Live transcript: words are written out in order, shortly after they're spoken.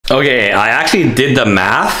Okay, I actually did the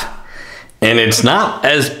math, and it's not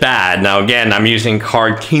as bad. Now again, I'm using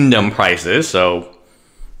Card Kingdom prices, so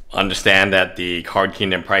understand that the Card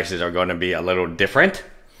Kingdom prices are going to be a little different.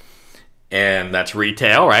 And that's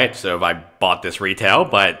retail, right? So if I bought this retail,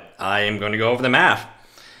 but I am going to go over the math.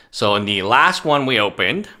 So in the last one we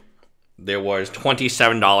opened, there was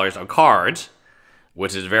 $27 of cards,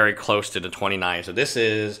 which is very close to the 29. So this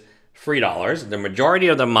is $3. The majority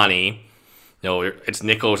of the money, it's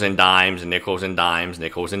nickels and dimes, and nickels and dimes,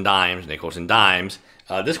 nickels and dimes, nickels and dimes.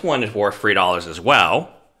 This one is worth $3 as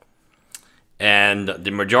well. And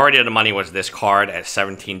the majority of the money was this card at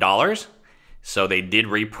 $17. So they did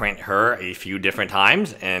reprint her a few different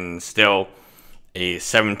times, and still a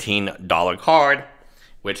 $17 card,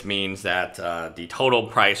 which means that the total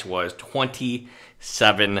price was $27,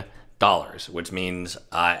 which means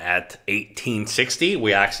at $18.60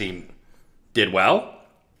 we actually did well.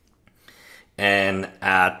 And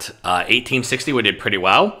at $18.60 we did pretty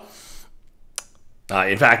well.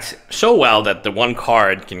 In fact, so well that the one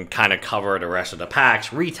card can kind of cover the rest of the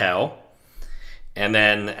packs retail. And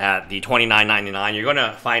then at the $29.99, you're going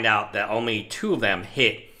to find out that only 2 of them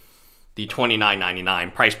hit the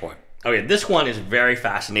 $29.99 price point. Okay, this one is very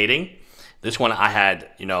fascinating. This one I had,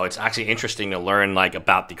 it's actually interesting to learn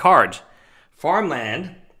about the cards.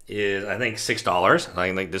 Farmland is, I think, $6.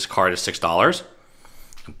 I think this card is $6.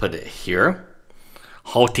 I'll put it here.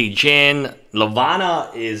 Halti Jin,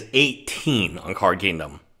 Lavana is 18 on Card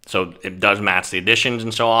Kingdom. So it does match the editions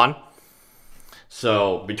and so on.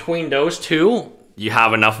 So between those two, you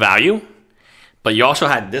have enough value. But you also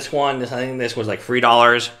had this one. I think this was like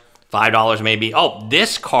 $3, $5 maybe. Oh,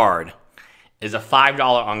 this card is a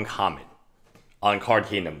 $5 uncommon on Card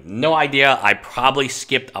Kingdom. No idea. I probably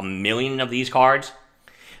skipped a million of these cards.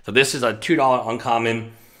 So this is a $2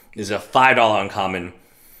 uncommon. This is a $5 uncommon.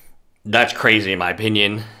 That's crazy in my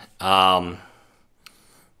opinion. Again,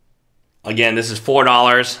 this is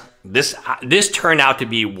 $4. This turned out to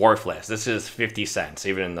be worthless. This is 50 cents,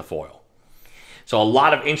 even in the foil. So a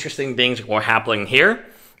lot of interesting things were happening here.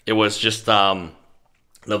 It was just Lavana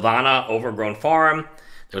Overgrown Farm.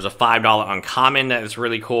 There was a $5 uncommon that is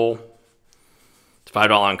really cool. It's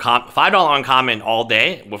 $5 uncommon all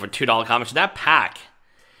day with a $2 common. So that pack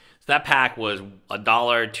was $1,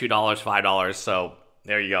 $2, $5. So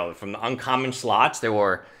there you go. From the uncommon slots,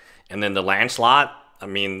 and then the land slot. I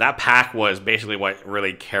mean, that pack was basically what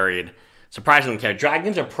really carried, surprisingly carried.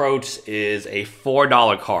 Dragon's Approach is a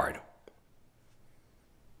 $4 card.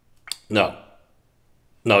 No,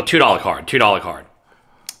 $2 card, $2 card.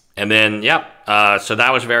 And then, so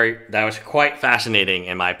that was quite fascinating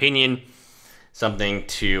in my opinion. Something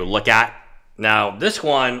to look at. Now this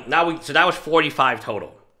one, so that was 45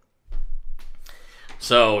 total.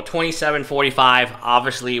 So 27, 45,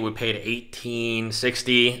 obviously we paid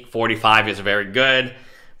 18.60. 45 is very good.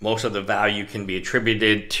 Most of the value can be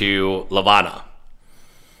attributed to Lavana.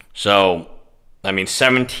 So, I mean,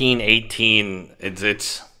 17, 18,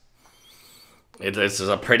 it's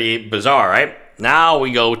a pretty bizarre, right? Now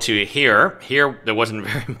we go to here. Here, there wasn't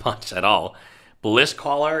very much at all. Bliss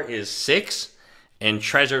Caller is 6, and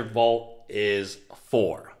Treasure Vault is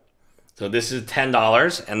 4. So this is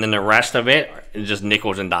 $10, and then the rest of it is just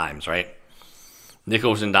nickels and dimes, right?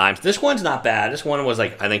 Nickels and dimes. This one's not bad. This one was I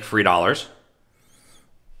think $3.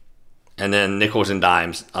 And then nickels and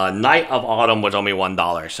dimes. Night of Autumn was only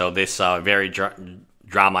 $1. So this very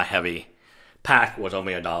drama-heavy pack was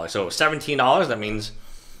only $1. So $17, that means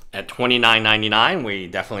at $29.99, we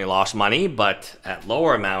definitely lost money. But at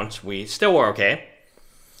lower amounts, we still were okay.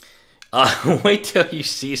 Wait till you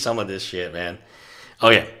see some of this shit, man.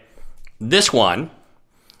 Okay. This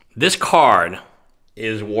card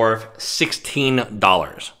is worth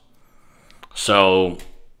 $16. So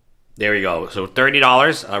there you go. So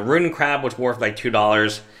 $30. Rune Crab was worth like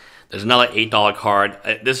 $2. There's another $8 card.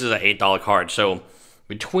 This is an $8 card. So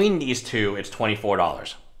between these two, it's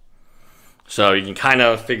 $24. So you can kind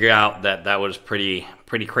of figure out that was pretty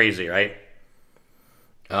crazy, right?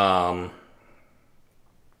 You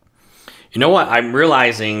know what? I'm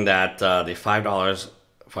realizing that the $5.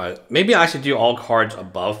 Maybe I should do all cards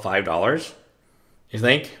above $5. You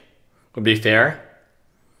think would be fair?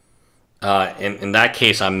 In that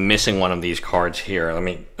case, I'm missing one of these cards here. Let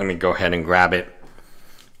me go ahead and grab it.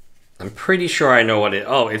 I'm pretty sure I know what it.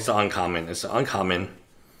 Oh, it's the uncommon. It's the uncommon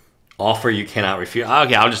offer you cannot refuse.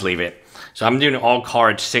 Okay, I'll just leave it. So I'm doing all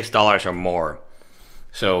cards $6 or more.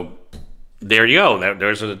 So there you go.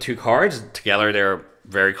 Those are the two cards together. They're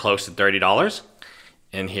very close to $30.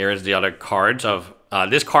 And here's the other cards of.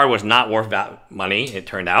 This card was not worth that money, it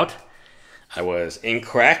turned out. I was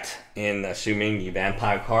incorrect in assuming the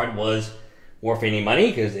vampire card was worth any money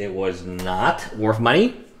because it was not worth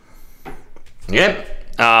money. Yep.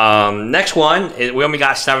 Next one, we only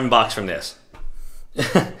got $7 from this.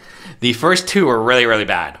 The first two were really, really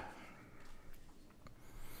bad.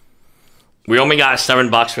 We only got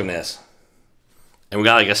 $7 from this. And we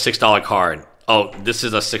got like a $6 card. Oh, this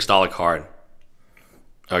is a $6 card.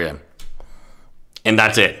 Okay. And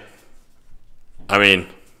that's it. I mean,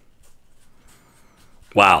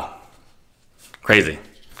 wow. Crazy.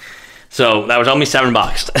 So that was only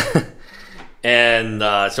 $7.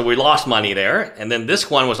 And so we lost money there. And then this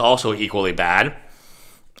one was also equally bad.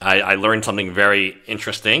 I learned something very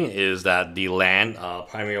interesting, is that the land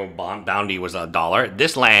primary bounty was $1.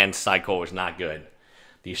 This land cycle is not good.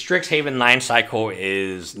 The Strixhaven land cycle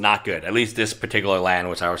is not good. At least this particular land,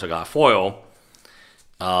 which I also got foil.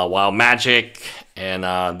 Wild Magic,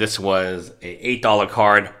 and this was a $8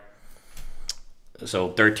 card.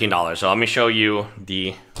 So $13. So let me show you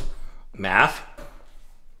the math.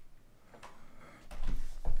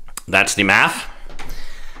 That's the math.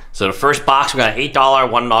 So the first box, we got $8,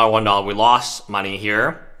 $1, $1. We lost money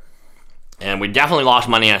here. And we definitely lost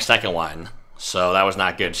money on the second one. So that was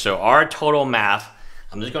not good. So our total math,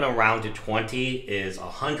 I'm just going to round to 20, is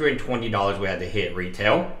 $120 we had to hit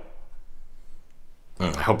retail.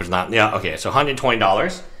 I hope it's not. Yeah, okay. So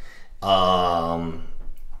 $120. Well,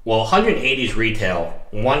 180 is retail.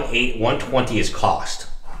 120 is cost.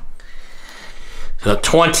 So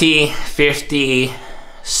 20, 50,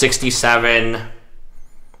 67...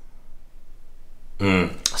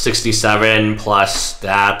 67 plus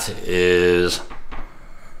that is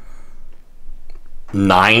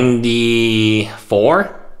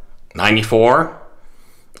 94,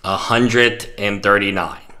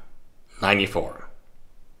 139, 94,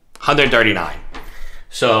 139.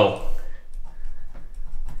 So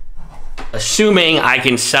assuming I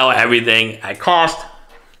can sell everything at cost,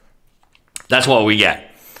 that's what we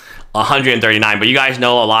get, 139. But you guys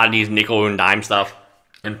know a lot of these nickel and dime stuff,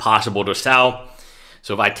 impossible to sell.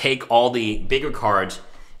 So if I take all the bigger cards,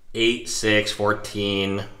 8, 6,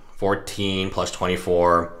 14, 14 plus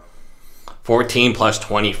 24, 14 plus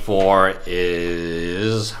 24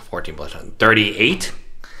 is 14 plus 38.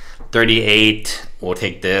 38, we'll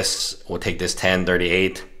take this 10,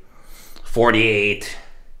 38, 48,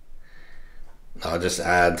 I'll just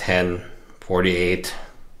add 10, 48,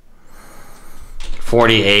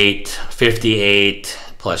 48, 58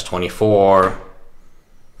 plus 24,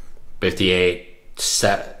 58,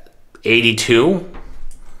 82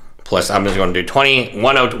 plus, I'm just going to do 20,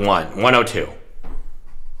 101, 102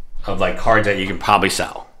 of like cards that you can probably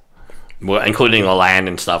sell, well, including the land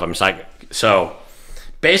and stuff. I'm just like, so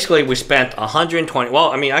basically we spent 120.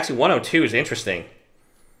 Well, I mean, actually 102 is interesting.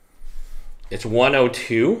 It's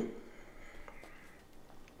 102.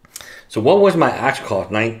 So what was my actual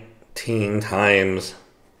cost? 19 times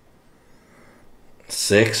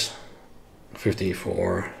 6,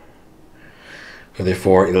 54.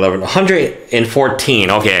 54, 11,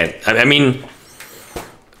 114. Okay, I mean,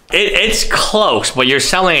 it's close, but you're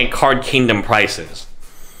selling at Card Kingdom prices.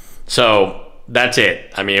 So that's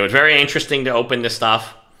it. I mean, it was very interesting to open this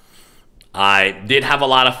stuff. I did have a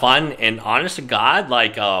lot of fun, and honest to God,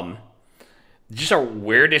 like, just our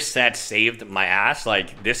weirdest set saved my ass.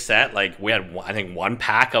 Like this set, like we had, I think, one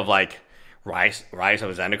pack of like Rise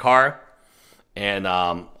of Zendikar. And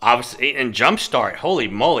obviously, in Jumpstart, holy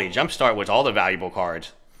moly, Jumpstart was all the valuable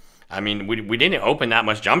cards. I mean, we didn't open that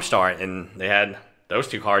much Jumpstart, and they had those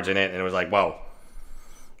two cards in it, and it was like, whoa,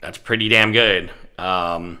 that's pretty damn good.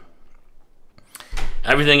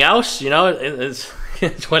 Everything else, you know, it's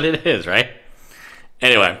what it is, right?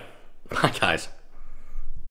 Anyway, bye guys.